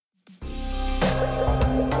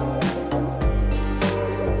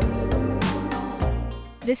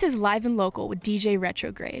This is Live and Local with DJ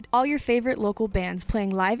Retrograde. All your favorite local bands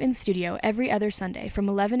playing live in studio every other Sunday from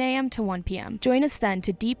 11 a.m. to 1 p.m. Join us then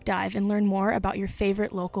to deep dive and learn more about your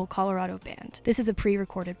favorite local Colorado band. This is a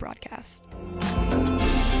pre-recorded broadcast.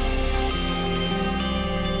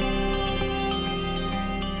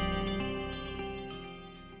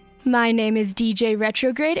 My name is DJ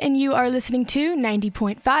Retrograde, and you are listening to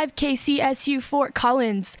 90.5 KCSU Fort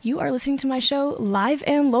Collins. You are listening to my show, Live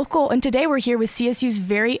and Local, and today we're here with CSU's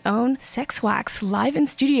very own Sex Wax, live in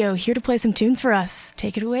studio, here to play some tunes for us.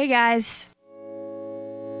 Take it away, guys.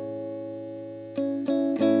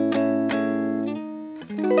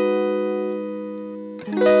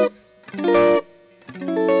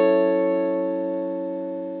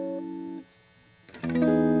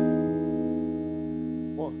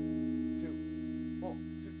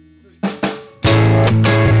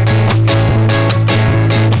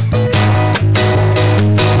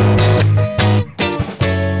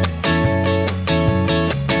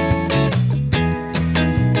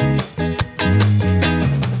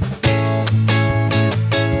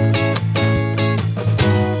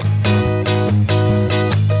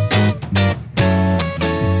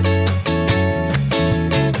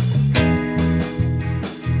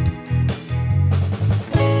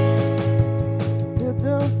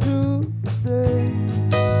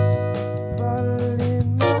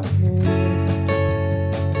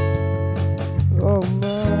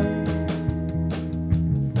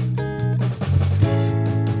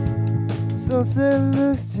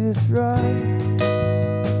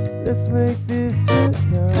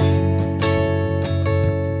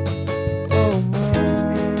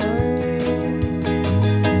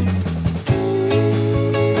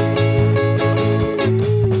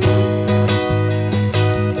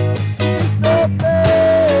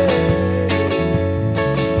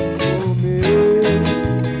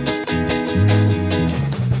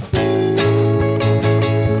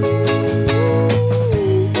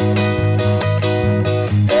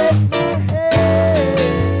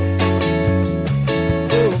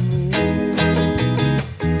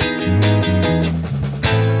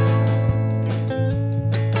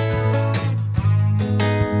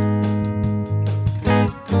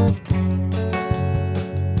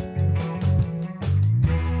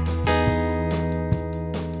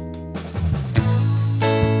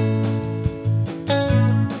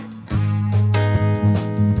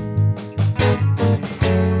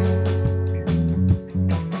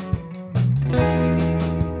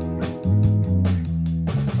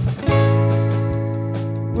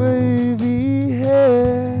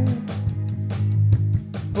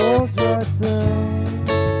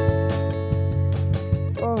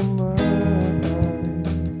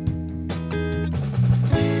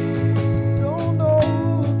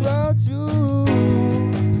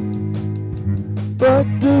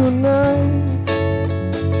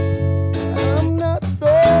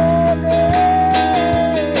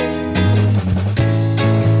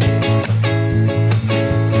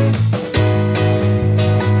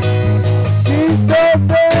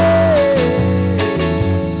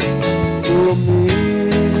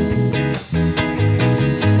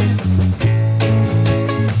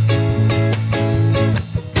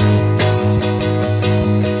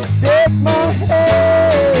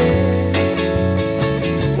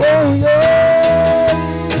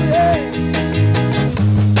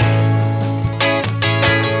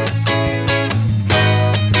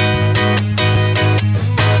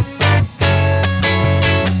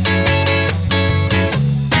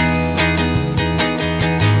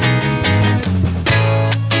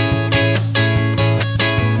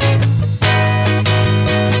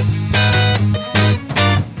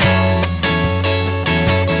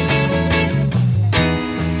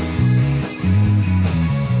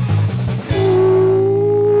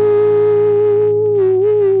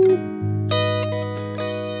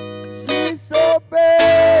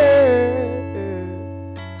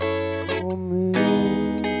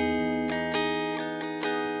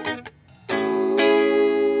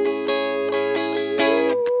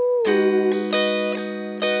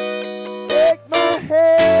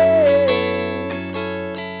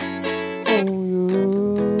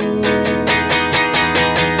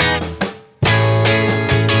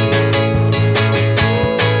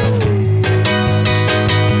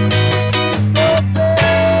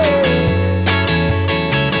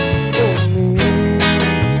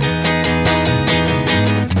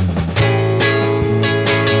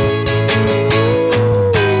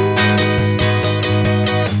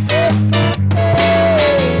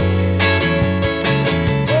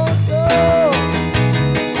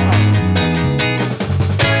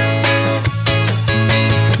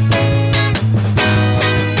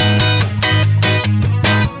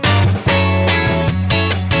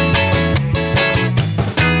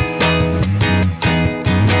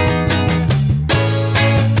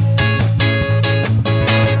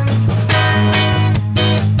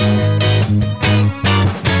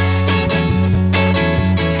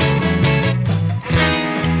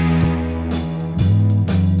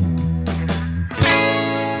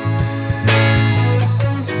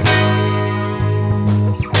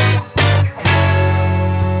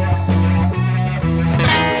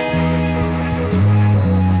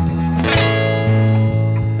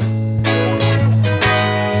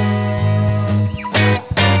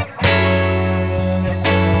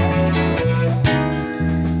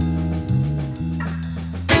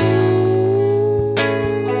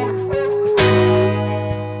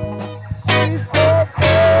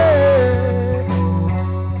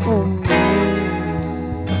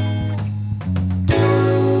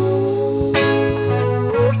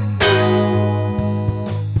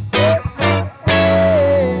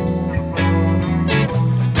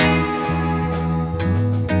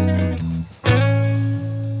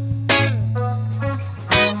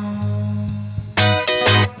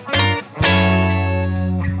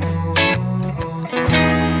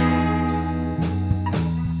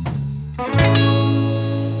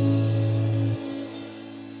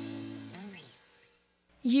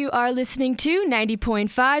 You are listening to 90.5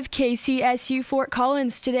 KCSU Fort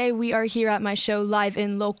Collins. Today we are here at my show Live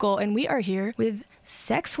and Local, and we are here with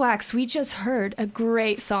Sex Wax. We just heard a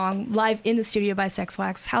great song live in the studio by Sex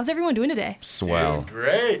Wax. How's everyone doing today? Swell. Dude,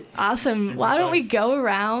 great. Awesome. Super Why don't we stoked. go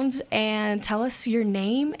around and tell us your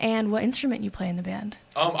name and what instrument you play in the band?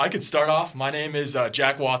 I could start off. My name is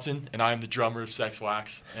Jack Watson, and I am the drummer of Sex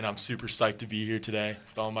Wax, and I'm super psyched to be here today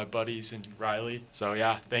with all my buddies and Riley. So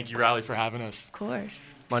yeah, thank you, Riley, for having us. Of course.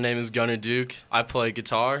 My name is Gunnar Duke. I play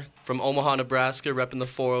guitar from Omaha, Nebraska, repping the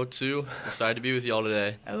 402. Excited to be with y'all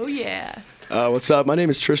today. Oh, yeah. What's up? My name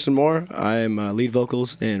is Tristan Moore. I'm lead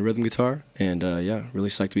vocals and rhythm guitar, and really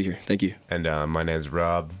psyched to be here. Thank you. And my name's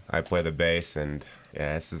Rob. I play the bass, and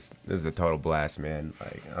yeah, this is a total blast, man.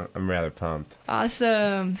 Like, I'm rather pumped.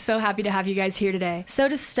 Awesome. So happy to have you guys here today. So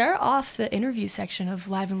to start off the interview section of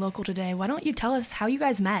Live and Local today, why don't you tell us how you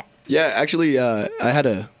guys met? Yeah, actually, I had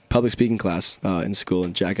a public speaking class in school,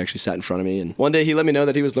 and Jack actually sat in front of me, and one day he let me know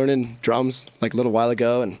that he was learning drums like a little while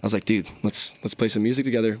ago, and I was like, dude, let's play some music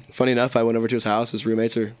together. Funny enough, I went over to his house. His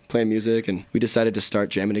roommates are playing music, and we decided to start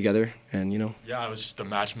jamming together, and Yeah, it was just a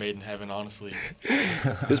match made in heaven, honestly.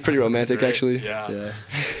 it was pretty romantic. Great. Actually. Yeah.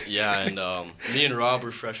 Yeah, and me and Rob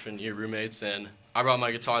were freshman year roommates, and I brought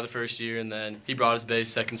my guitar the first year, and then he brought his bass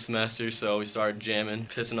second semester, so we started jamming,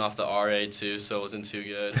 pissing off the RA too, so it wasn't too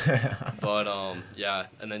good. But yeah,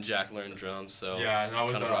 and then Jack learned drums, so Yeah, and I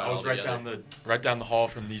was kinda brought it all right down the hall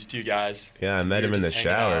from these two guys. Yeah, I met We him were in the just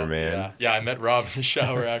hanging shower, out. man. Yeah, I met Rob in the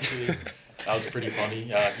shower, actually. That was pretty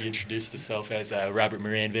funny. He introduced himself as Robert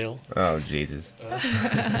Moranville. Oh, Jesus.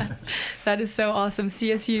 That is so awesome.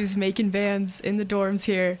 CSU's making bands in the dorms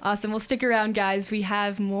here. Awesome. Well, stick around, guys. We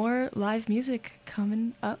have more live music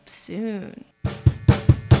coming up soon.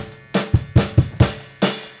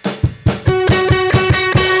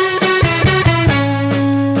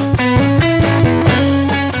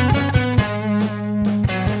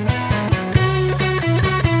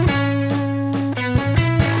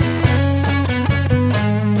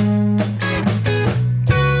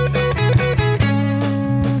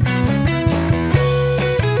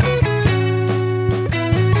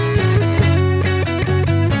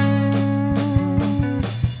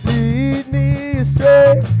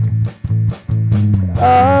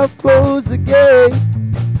 I've closed the gate.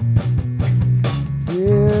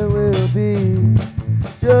 It will be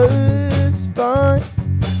just fine.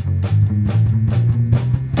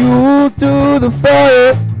 Fuel to the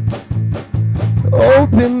fire.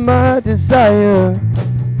 Open my desire.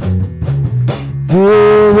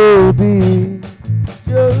 It will be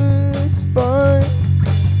just fine.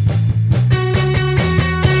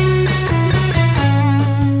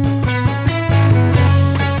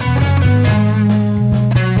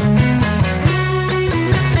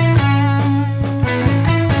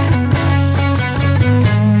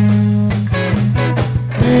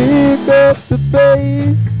 Pick up the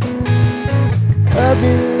bass,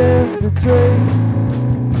 having left the trace.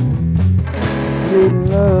 Little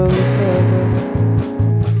love is never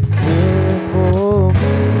there for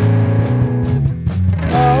me.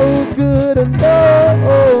 How could I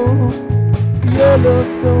know your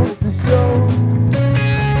love goes to show?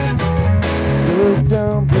 Look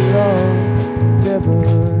down below, never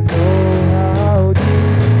know how to.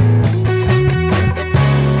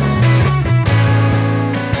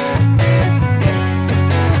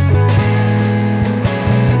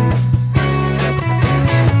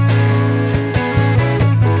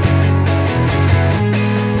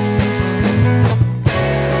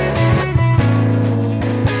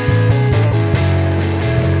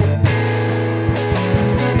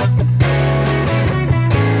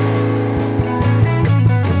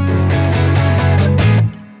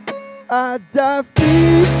 I dive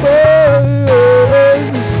deeper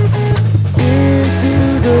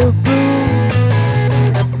into the blue.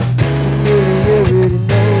 Everybody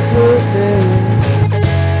knows your name.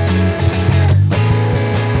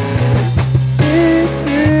 It's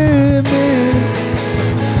in me.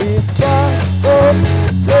 It's far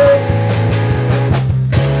away.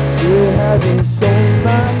 You haven't shown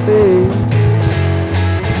my face.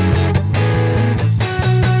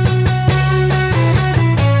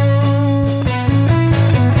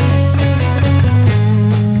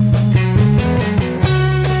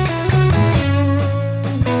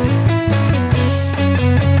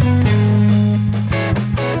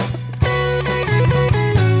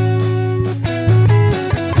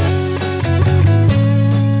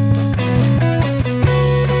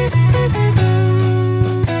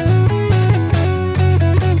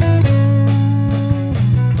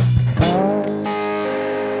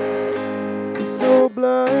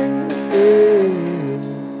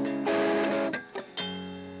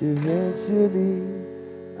 Eventually,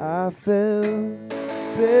 I felt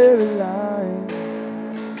paralyzed.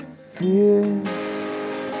 Fear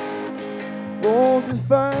won't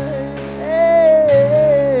define.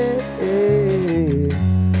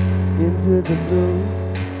 Into the blue,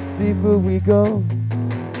 deeper we go.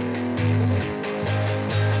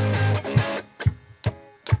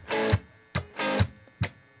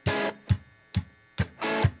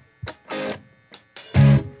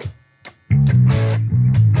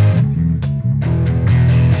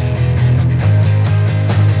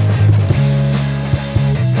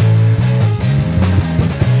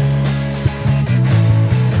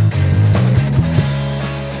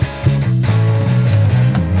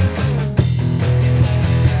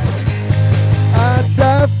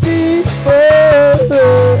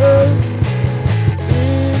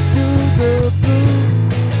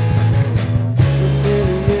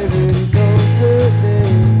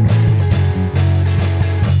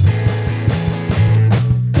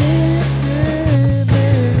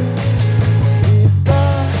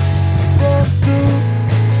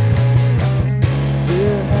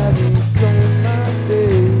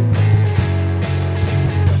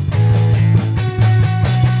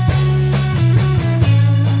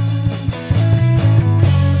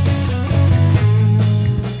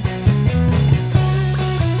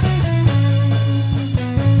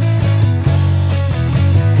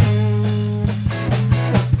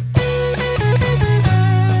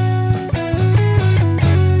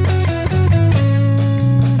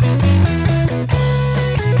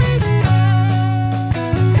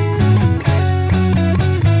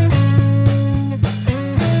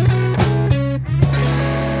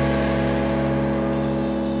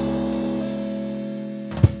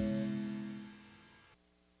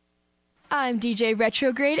 I'm DJ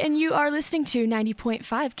Retrograde, and you are listening to 90.5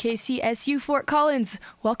 KCSU Fort Collins.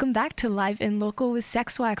 Welcome back to Live and Local with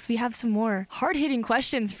Sex Wax. We have some more hard-hitting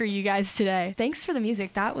questions for you guys today. Thanks for the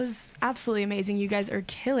music. That was absolutely amazing. You guys are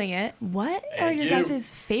killing it. What are your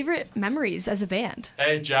guys' favorite memories as a band?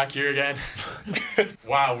 Hey, Jack here again.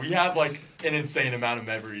 Wow, we have like an insane amount of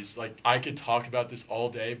memories. Like, I could talk about this all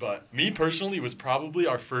day, but me personally was probably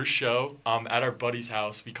our first show at our buddy's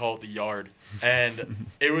house. We call it the Yard. And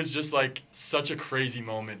it was just like such a crazy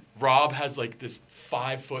moment. Rob has like this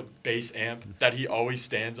 5-foot bass amp that he always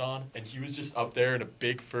stands on, and he was just up there in a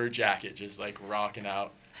big fur jacket, just like rocking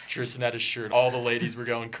out. Tristan had his shirt. All the ladies were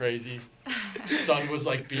going crazy. Sun was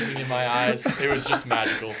like beaming in my eyes. It was just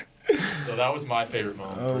magical. So that was my favorite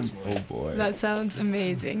moment. Personally. Oh boy. That sounds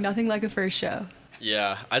amazing. Nothing like a first show.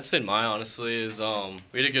 Yeah, I'd say mine honestly is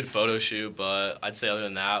we had a good photo shoot, but I'd say other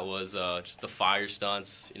than that was just the fire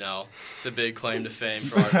stunts. You know, it's a big claim to fame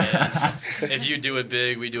for our band. If you do it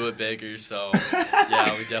big, we do it bigger. So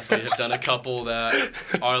yeah, we definitely have done a couple that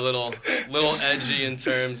are a little edgy in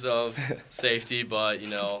terms of safety, but you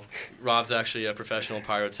know, Rob's actually a professional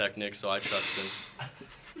pyrotechnic, so I trust him.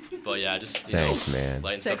 But yeah, just Thanks, man.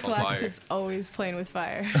 lighting Sex stuff on Wax fire. is always playing with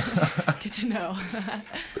fire. Good to know.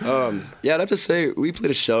 Yeah, I'd have to say we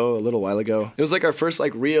played a show a little while ago. It was like our first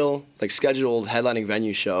like real like scheduled headlining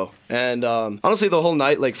venue show, and honestly the whole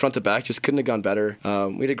night like front to back just couldn't have gone better.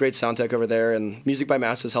 We had a great sound tech over there, and Music by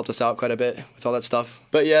Masses helped us out quite a bit with all that stuff.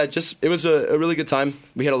 But yeah, just it was a really good time.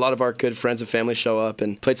 We had a lot of our good friends and family show up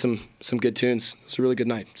and played some good tunes. It was a really good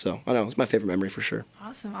night. So I don't know, it's my favorite memory for sure.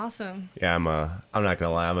 Awesome. Yeah, I'm not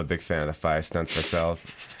gonna lie, I'm a big fan of the fire stunts myself.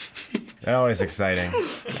 They're always exciting.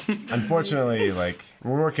 Unfortunately, like,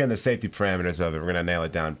 we're working the safety parameters of it. We're gonna nail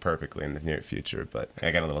it down perfectly in the near future, but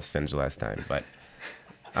I got a little singed last time. But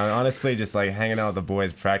honestly, just like hanging out with the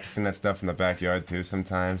boys, practicing that stuff in the backyard too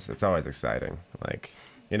sometimes, it's always exciting. Like,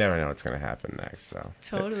 you never know what's gonna happen next, so.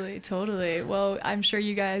 Totally. Well, I'm sure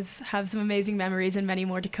you guys have some amazing memories and many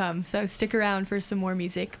more to come. So stick around for some more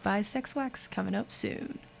music by Sex Wax coming up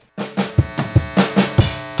soon.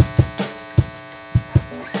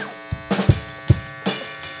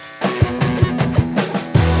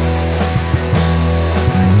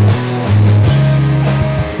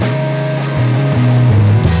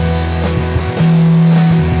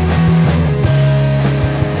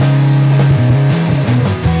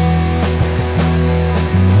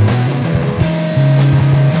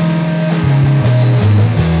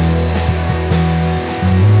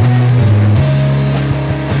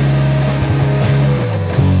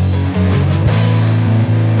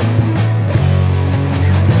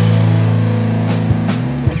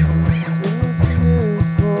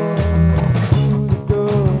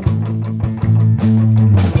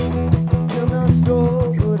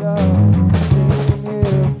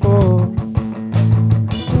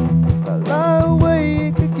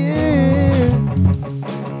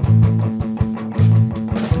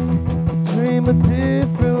 came a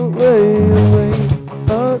different way away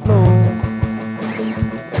alone.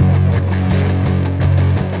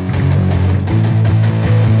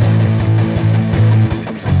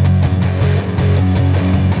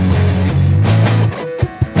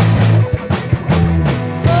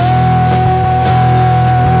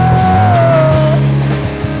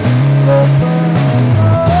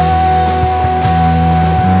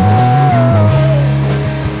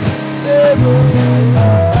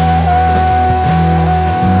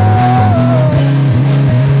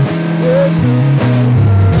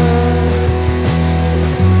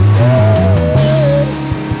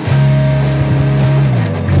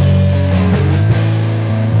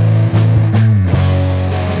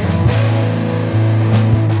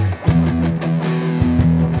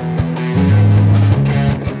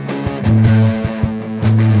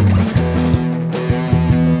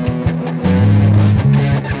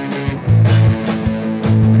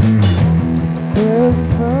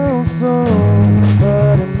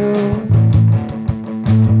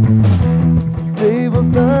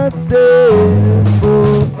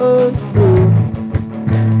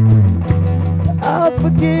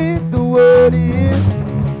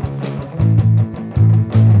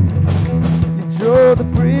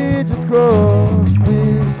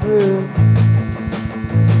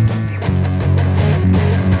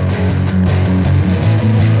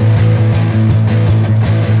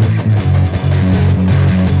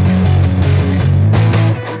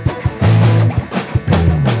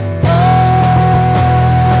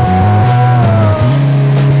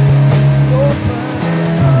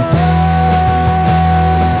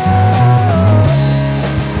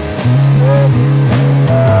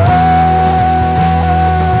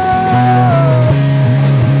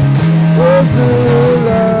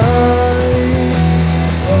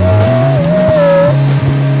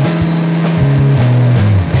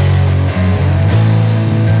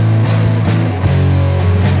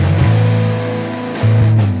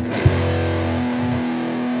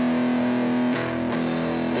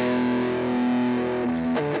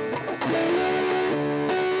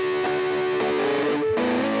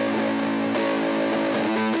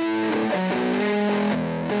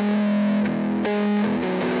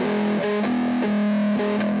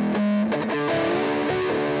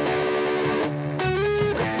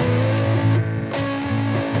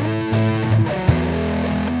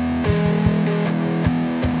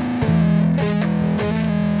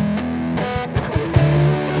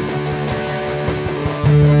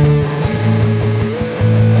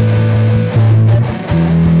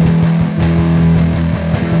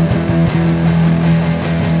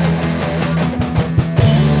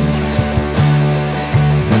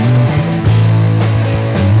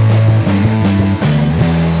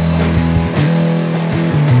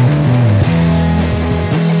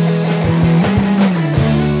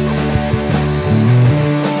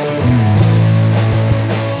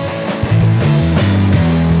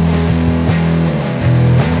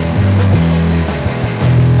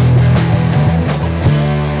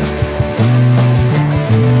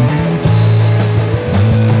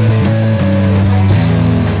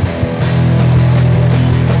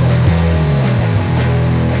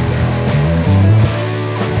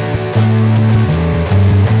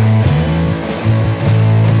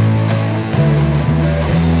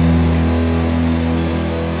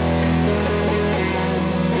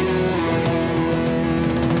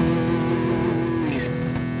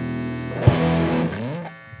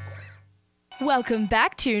 Welcome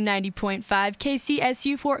back to 90.5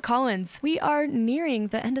 KCSU Fort Collins. We are nearing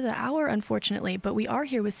the end of the hour, unfortunately, but we are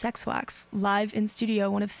here with Sex Wax, live in studio,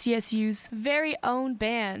 one of CSU's very own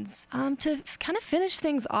bands. To kind of finish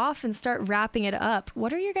things off and start wrapping it up,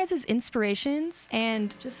 what are your guys' inspirations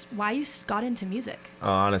and just why you got into music?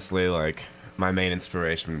 Honestly, my main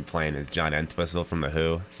inspiration when playing is John Entwistle from The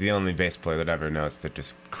Who. He's the only bass player that ever knows to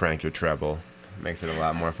just crank your treble. Makes it a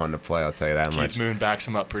lot more fun to play, I'll tell you that much. Keith Moon backs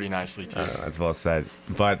him up pretty nicely, too. That's well said.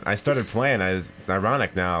 But I started playing. It's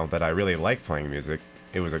ironic now that I really like playing music.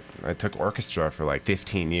 I took orchestra for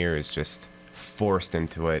 15 years, just forced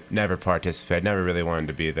into it, never participated, never really wanted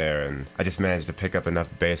to be there, and I just managed to pick up enough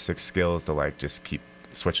basic skills to just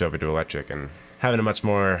switch over to electric, and having a much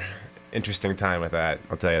more interesting time with that,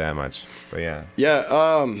 I'll tell you that much. But yeah.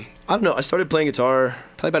 I don't know. I started playing guitar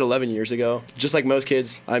probably about 11 years ago. Just like most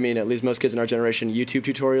kids, at least most kids in our generation, YouTube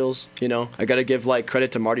tutorials, I got to give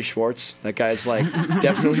credit to Marty Schwartz. That guy's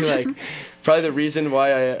definitely probably the reason why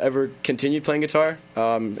I ever continued playing guitar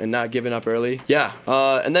and not giving up early. Yeah.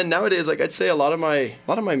 And then nowadays, I'd say a lot of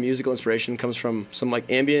my musical inspiration comes from some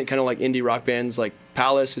ambient kind of indie rock bands.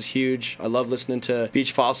 Palace is huge. I love listening to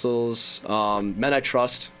Beach Fossils, Men I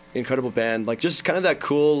Trust. incredible band. Like, just kind of that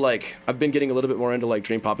cool, like, I've been getting a little bit more into, like,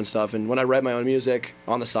 dream pop and stuff. And when I write my own music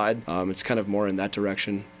on the side, it's kind of more in that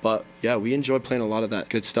direction. But, yeah, we enjoy playing a lot of that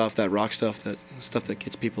good stuff, that rock stuff, that stuff that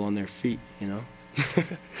gets people on their feet, you know?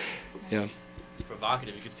 Yeah. It's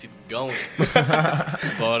provocative. It gets people going.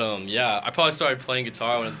 But, yeah, I probably started playing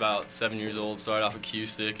guitar when I was about 7 years old. Started off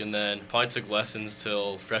acoustic and then probably took lessons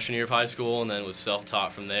till freshman year of high school and then was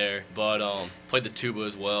self-taught from there. But played the tuba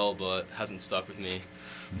as well, but hasn't stuck with me.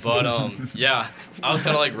 But, yeah, I was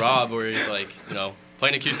kind of like Rob, where he's like, you know,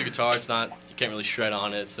 playing acoustic guitar, it's not, you can't really shred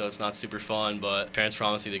on it, so it's not super fun, but parents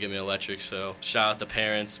promised me they'd give me electric, so shout out to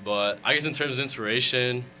parents. But I guess in terms of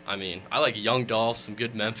inspiration, I mean, I like Young Dolph, some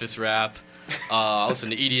good Memphis rap. I listen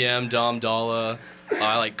to EDM, Dom Dalla.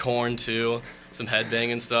 I like Korn too, some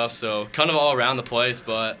headbang and stuff. So kind of all around the place,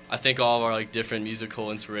 but I think all of our like different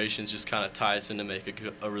musical inspirations just kind of tie us in to make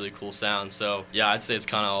a really cool sound. So yeah, I'd say it's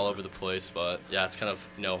kind of all over the place, but yeah, it's kind of,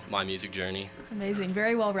 you know, my music journey. Amazing,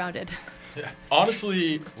 very well rounded. Yeah.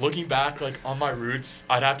 Honestly, looking back, like, on my roots,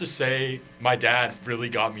 I'd have to say my dad really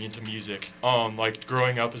got me into music. Like,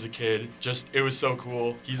 growing up as a kid, just, it was so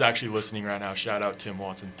cool. He's actually listening right now. Shout out Tim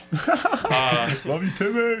Watson. Love you,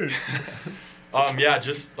 Timmy. Yeah,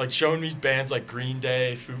 just, like, showing me bands like Green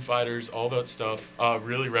Day, Foo Fighters, all that stuff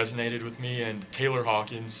really resonated with me. And Taylor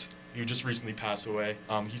Hawkins, who just recently passed away.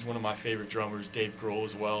 He's one of my favorite drummers, Dave Grohl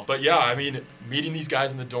as well. But, yeah, I mean, meeting these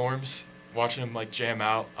guys in the dorms, watching them, like, jam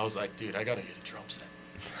out, I was like, dude, I gotta get a drum set.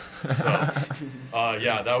 So,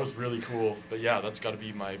 yeah, that was really cool. But, yeah, that's got to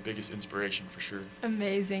be my biggest inspiration for sure.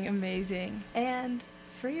 Amazing, amazing. And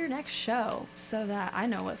for your next show, so that I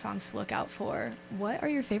know what songs to look out for, what are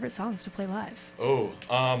your favorite songs to play live? Oh,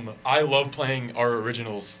 I love playing our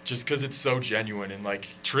originals just because it's so genuine. And, like,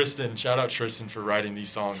 Tristan, shout out Tristan for writing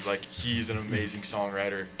these songs. Like, he's an amazing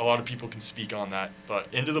songwriter. A lot of people can speak on that. But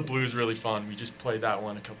Into the Blue is really fun. We just played that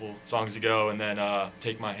one a couple songs ago. And then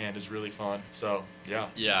Take My Hand is really fun. So, yeah.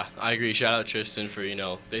 Yeah, I agree. Shout out Tristan for, you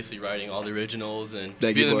know, basically writing all the originals and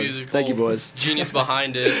Thank being you, the boys. musical Thank you, boys. genius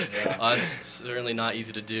behind it. Yeah. It's certainly not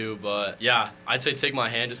easy to do, but yeah, I'd say Take My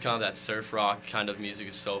Hand, just kind of that surf rock kind of music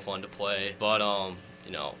is so fun to play. But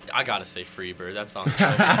you know, I gotta say Freebird. That song is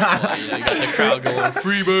so fun to play. You know, you got the crowd going,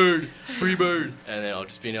 Freebird, Freebird, and, you know,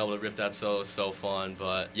 just being able to rip that solo is so fun.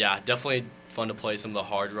 But yeah, definitely fun to play some of the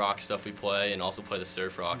hard rock stuff we play and also play the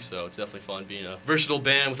surf rock. So it's definitely fun being a versatile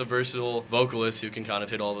band with a versatile vocalist who can kind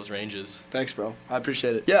of hit all those ranges. Thanks, bro. I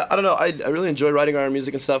appreciate it. Yeah, I don't know. I really enjoy writing our own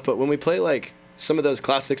music and stuff, but when we play, like, some of those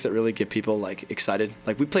classics that really get people, like, excited.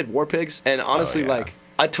 Like, we played War Pigs, and honestly, like,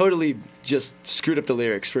 I totally just screwed up the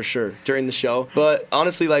lyrics for sure during the show. But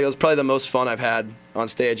honestly, like, it was probably the most fun I've had on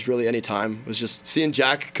stage really any time. Was just seeing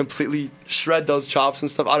Jack completely shred those chops and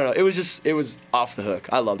stuff. I don't know. It was off the hook.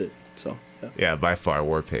 I loved it. So. Yeah, by far,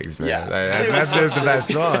 War Pigs, man. Yeah. That's the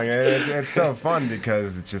best song. It's so fun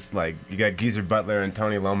because it's just like you got Geezer Butler and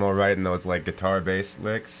Tony Lomo writing those like guitar bass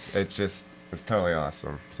licks. It's totally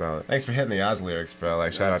awesome. So thanks for hitting the Oz lyrics, bro.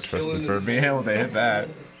 Like, shout out Tristan for being able to hit that.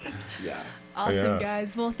 Yeah. Awesome,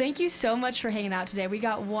 guys. Well, thank you so much for hanging out today. We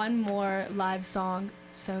got one more live song,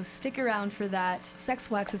 so stick around for that.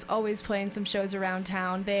 Sex Wax is always playing some shows around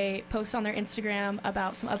town. They post on their Instagram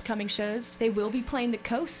about some upcoming shows. They will be playing the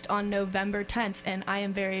Coast on November 10th, and I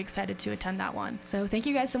am very excited to attend that one. So thank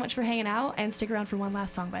you guys so much for hanging out, and stick around for one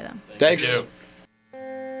last song by them. Thanks. Thank you.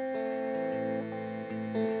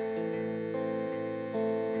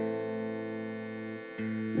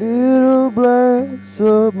 Little black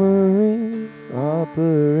submarines,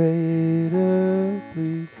 operator,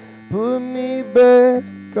 please put me back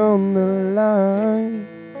on the line.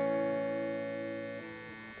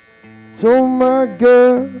 Told my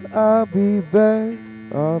girl I'll be back,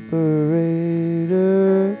 operator,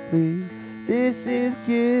 please. This is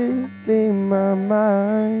killing my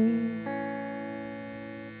mind.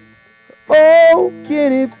 Oh,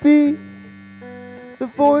 can it be the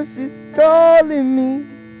voices calling me?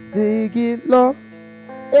 They get lost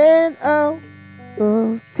and out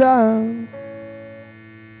of time.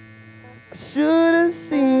 I should have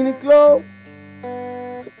seen it glow.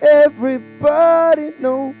 Everybody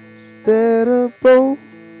knows that a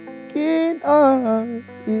broken heart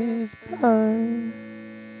is blind.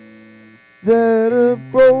 That a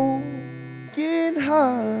broken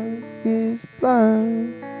heart is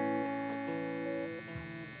blind.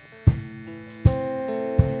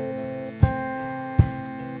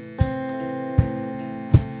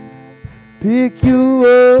 Pick you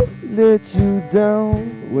up, let you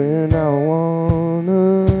down when I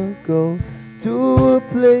wanna go to a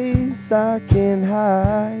place I can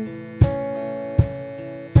hide.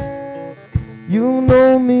 You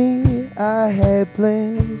know me, I had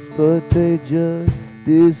plans, but they just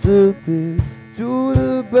disappear to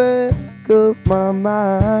the back of my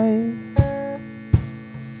mind.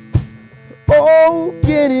 Oh,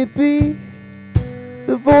 can it be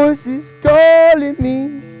the voices calling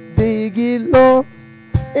me? They get lost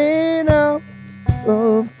and out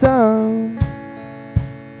of time.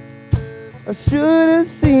 I should have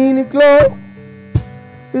seen it glow,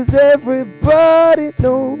 'cause everybody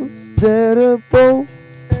knows that a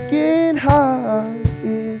broken heart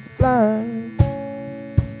is blind.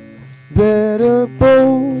 That a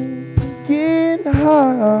broken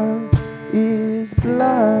heart is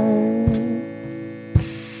blind.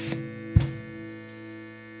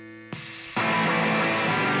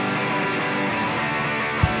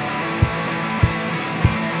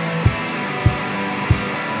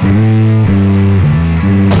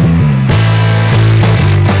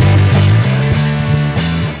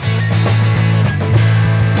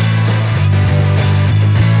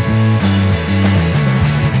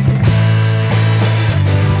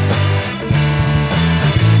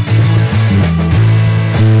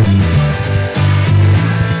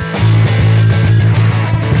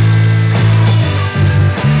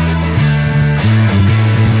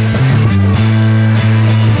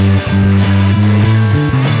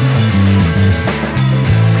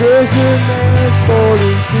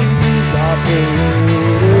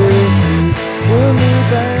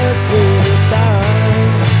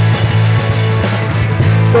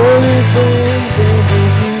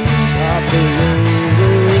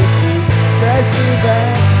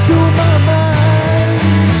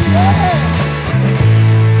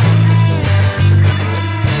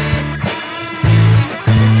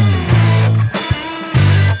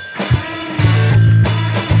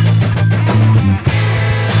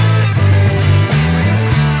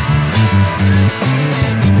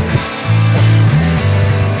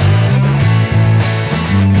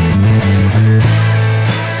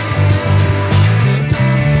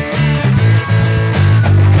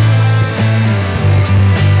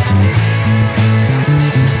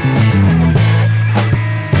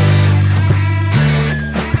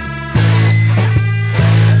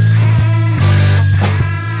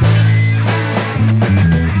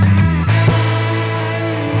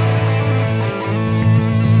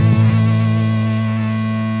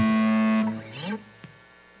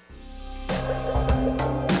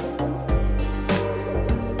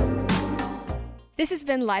 This has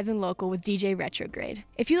been Live and Local with DJ Retrograde.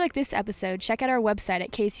 If you like this episode, check out our website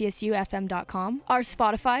at kcsufm.com, our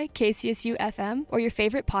Spotify, KCSU FM, or your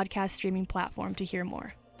favorite podcast streaming platform to hear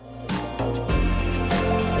more.